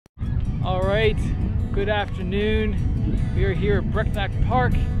All right, good afternoon. We are here at Brecknock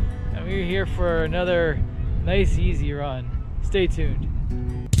Park, and we're here for another nice, easy run. Stay tuned.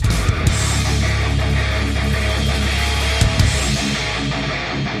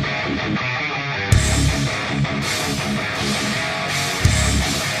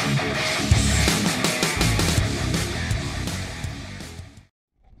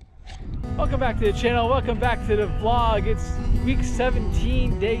 Welcome back to the channel. Welcome back to the vlog. It's week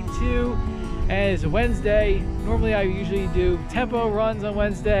 17, day 2, and it's Wednesday. Normally I usually do tempo runs on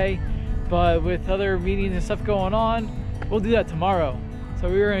Wednesday, but with other meetings and stuff going on, we'll do that tomorrow. So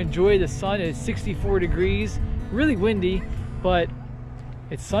we're gonna enjoy the sun. It's 64 degrees, really windy, but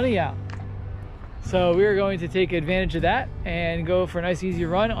it's sunny out. So we're going to take advantage of that and go for a nice easy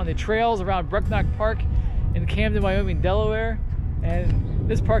run on the trails around Brecknock Park in Camden, Wyoming, Delaware. And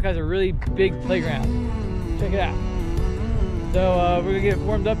this park has a really big playground. Check it out. So we're gonna get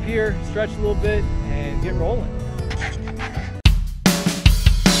warmed up here, stretch a little bit, and get rolling.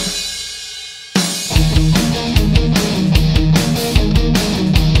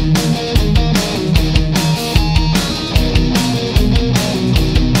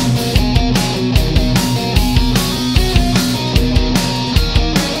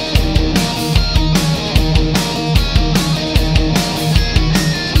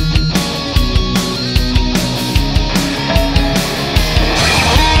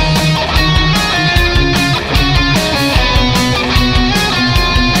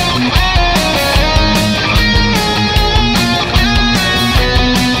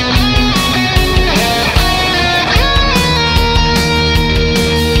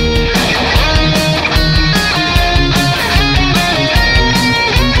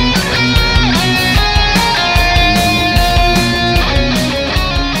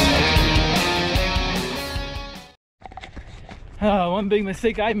 One big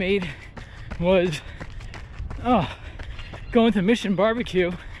mistake I made was going to Mission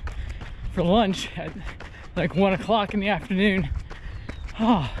Barbecue for lunch at like 1 o'clock in the afternoon.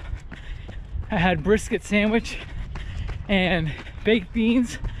 I had brisket sandwich and baked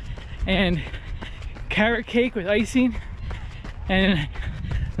beans and carrot cake with icing and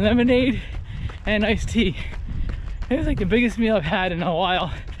lemonade and iced tea. It was like the biggest meal I've had in a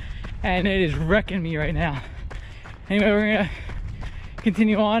while, and it is wrecking me right now. Anyway, we're gonna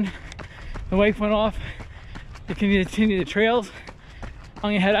continue on. The wife went off to continue the trails. I'm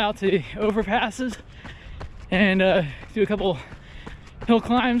gonna head out to the overpasses and do a couple hill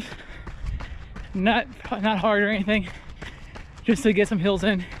climbs. Not hard or anything, just to get some hills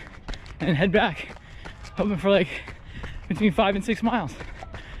in and head back, hoping for like between 5 and 6 miles.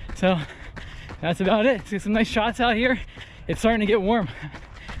 So that's about it. Let's get some nice shots out here. It's starting to get warm.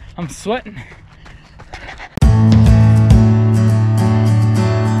 I'm sweating.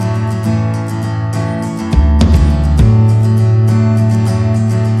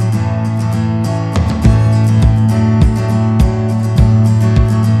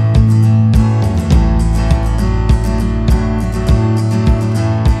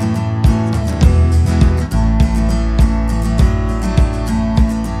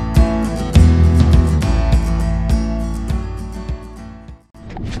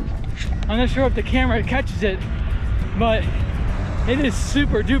 I'm not sure if the camera catches it, but it is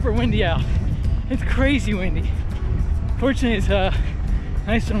super duper windy out. It's crazy windy. Fortunately, it's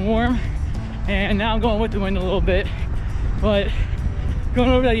nice and warm, and now I'm going with the wind a little bit, but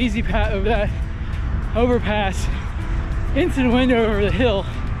going over that easy path, over that overpass into the wind over the hill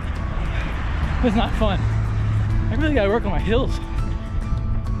was not fun. I really gotta work on my hills.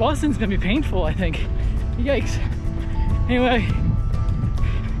 Boston's gonna be painful, I think. Yikes. Anyway,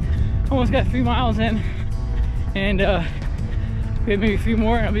 almost got 3 miles in, and we have maybe a few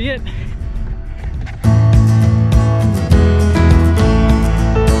more and that'll be it.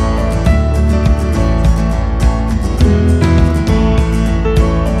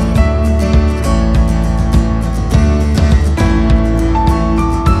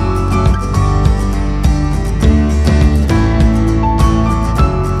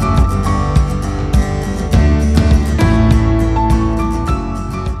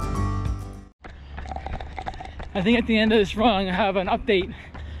 I think at the end of this run, I'm gonna have an update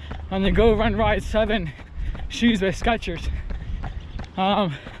on the GoRun Ride 7 shoes by Skechers.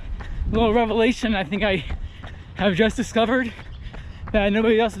 A little revelation I think I have just discovered that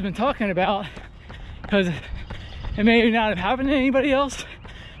nobody else has been talking about, because it may not have happened to anybody else.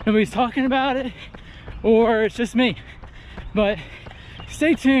 Nobody's talking about it, or it's just me. But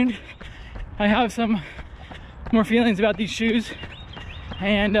stay tuned. I have some more feelings about these shoes,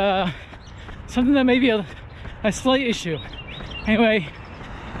 and something that may be a slight issue. Anyway,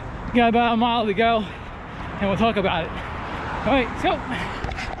 Got about a mile to go, and we'll talk about it. All right, let's go.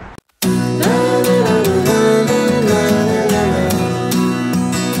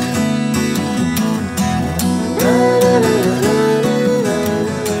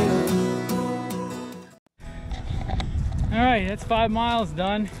 All right, that's 5 miles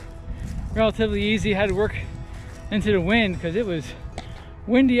done. Relatively easy. Had to work into the wind because it was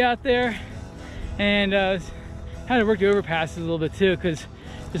windy out there, and had to work the overpasses a little bit too because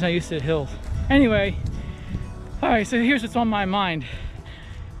just not used to the hills. Anyway, all right, so here's what's on my mind.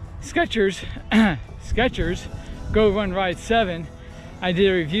 Skechers GoRun Ride 7. I did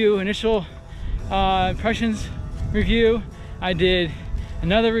a review, initial impressions review. I did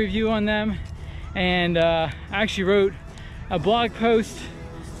another review on them, and I actually wrote a blog post,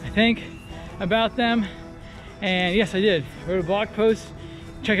 I think, about them. And yes, I did. I wrote a blog post.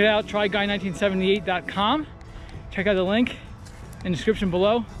 Check it out, tryguy1978.com. Check out the link in the description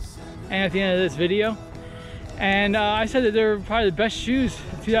below and at the end of this video. And I said that they're probably the best shoes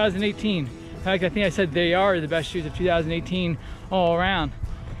of 2018. In fact, I think I said they are the best shoes of 2018 all around.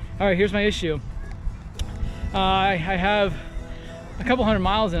 All right, here's my issue. I have a couple hundred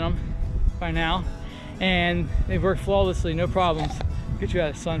miles in them by now, and they've worked flawlessly, no problems. Get you out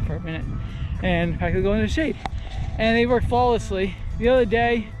of the sun for a minute, and I could go in the shade. And they work flawlessly. The other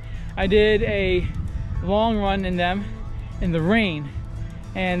day, I did a long run in them in the rain,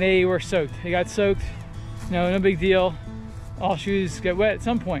 and they were soaked. They got soaked. No big deal. All shoes get wet at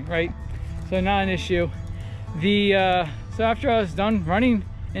some point, right? So not an issue. So after I was done running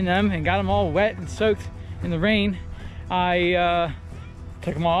in them and got them all wet and soaked in the rain, I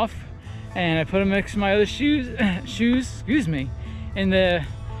took them off and I put them next to my other shoes, in the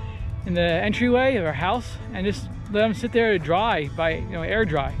entryway of our house, and just let them sit there to dry by, air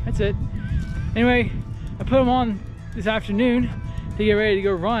dry. That's it. Anyway, I put them on this afternoon to get ready to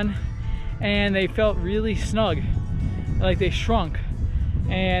go run, and they felt really snug, like they shrunk.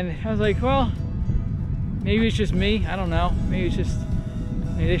 And I was like, well, maybe it's just me, I don't know. Maybe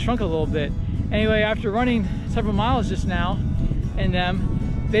they shrunk a little bit. Anyway, after running several miles just now in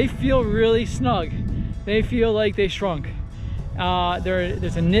them, they feel really snug. They feel like they shrunk.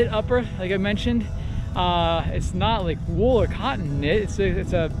 There's a knit upper, like I mentioned. It's not like wool or cotton knit.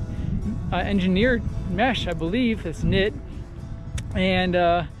 It's a engineered mesh, I believe. It's knit, and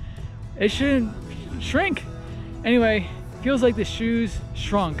it shouldn't shrink. Anyway, feels like the shoes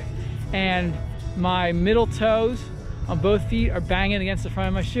shrunk, and my middle toes on both feet are banging against the front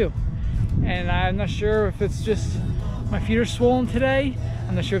of my shoe. And I'm not sure if it's just my feet are swollen today.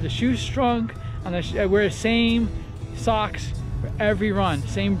 I'm not sure if the shoes shrunk. I wear the same socks for every run,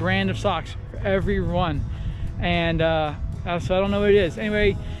 same brand of socks for every run, and so I don't know what it is.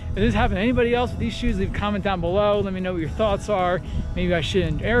 Anyway, if this happened to anybody else with these shoes, leave a comment down below. Let me know what your thoughts are. Maybe I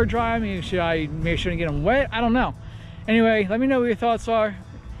shouldn't air dry. Maybe I shouldn't get them wet. I don't know. Anyway, let me know what your thoughts are.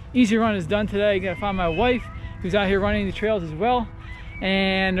 Easy run is done today. Gotta find my wife, who's out here running the trails as well,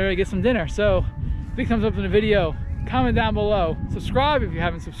 and we're gonna get some dinner. So big thumbs up in the video, comment down below, subscribe if you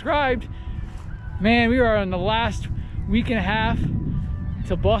haven't subscribed. Man, we are on the last week and a half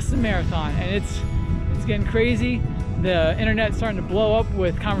till Boston Marathon, and it's getting crazy. The internet's starting to blow up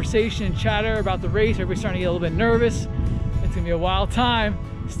with conversation and chatter about the race. Everybody's starting to get a little bit nervous. It's gonna be a wild time.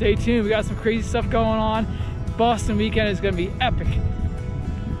 Stay tuned, we got some crazy stuff going on. Boston weekend is gonna be epic.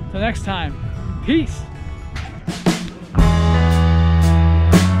 Till next time, peace.